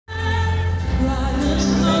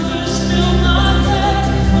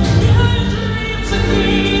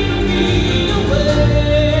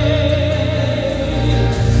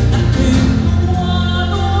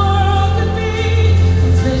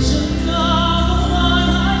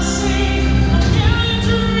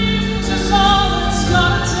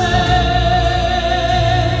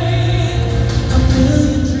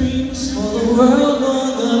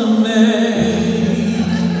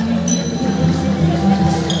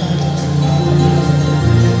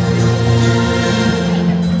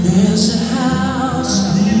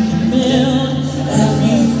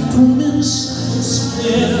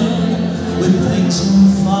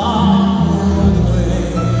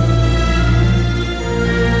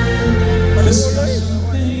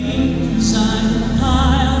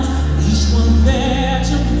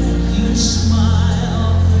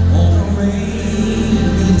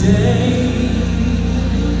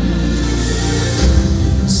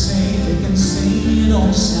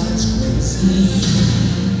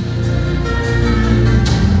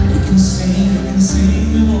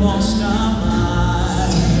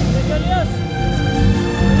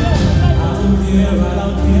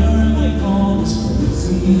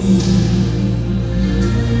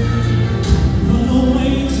Run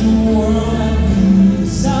away to a world that we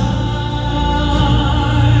decide.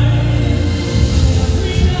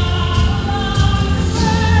 Every night I'm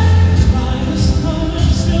afraid, light is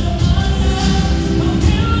coming still my head. I'm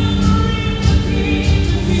feeling the dream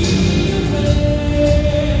to be away.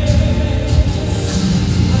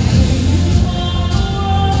 I think you want the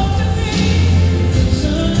world to be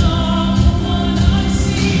vision of the one I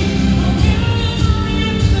see. I'm feeling the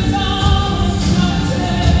dreams that I was trying to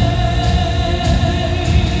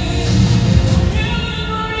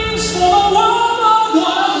for the world I'm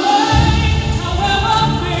gonna make, however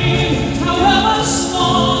big, however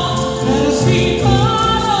small, let us be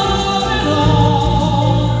part of it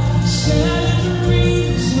all. Share your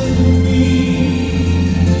dreams with me.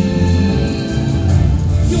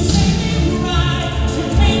 You made me right, you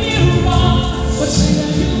made me wrong, but say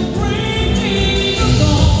that you bring me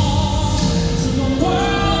along to the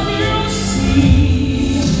world you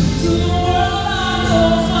see, to the world I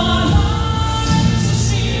close my eyes to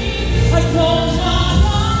see. I close my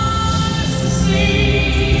eyes to see.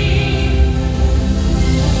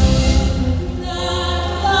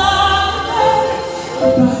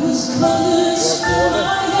 Brightest colors fill my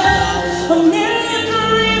head, a million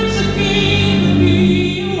dreams that keep me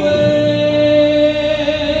away.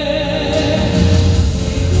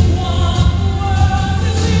 You want the world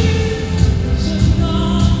to be vision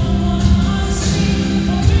of the one I see.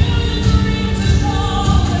 A million dreams is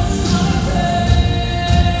all that's gonna take.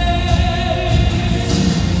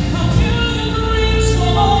 A million dreams for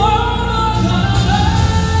the world I'm gonna make.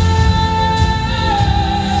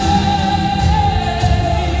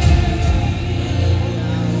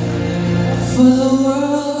 For the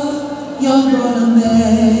world you're gonna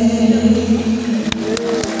make.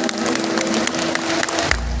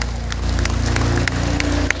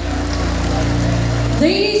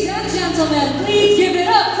 Ladies and gentlemen, please give it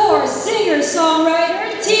up for singer,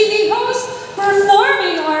 songwriter, TV host,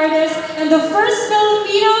 performing artist, and the first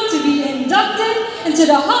Filipino to be inducted into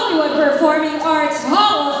the Hollywood Performing Arts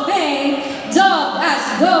Hall of Fame, dubbed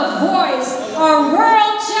as The Voice, our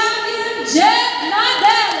world champion, Jedd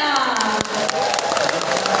Madela.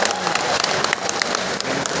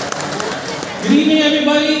 Good evening,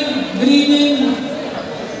 everybody. Good evening.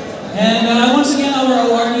 And once again, our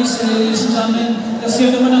awardees, ladies and gentlemen, let's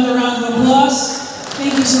give them another round of applause.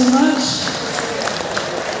 Thank you so much.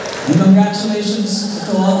 And congratulations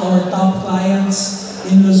to all our top clients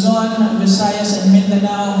in Luzon, Visayas, and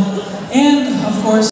Mindanao. And of course,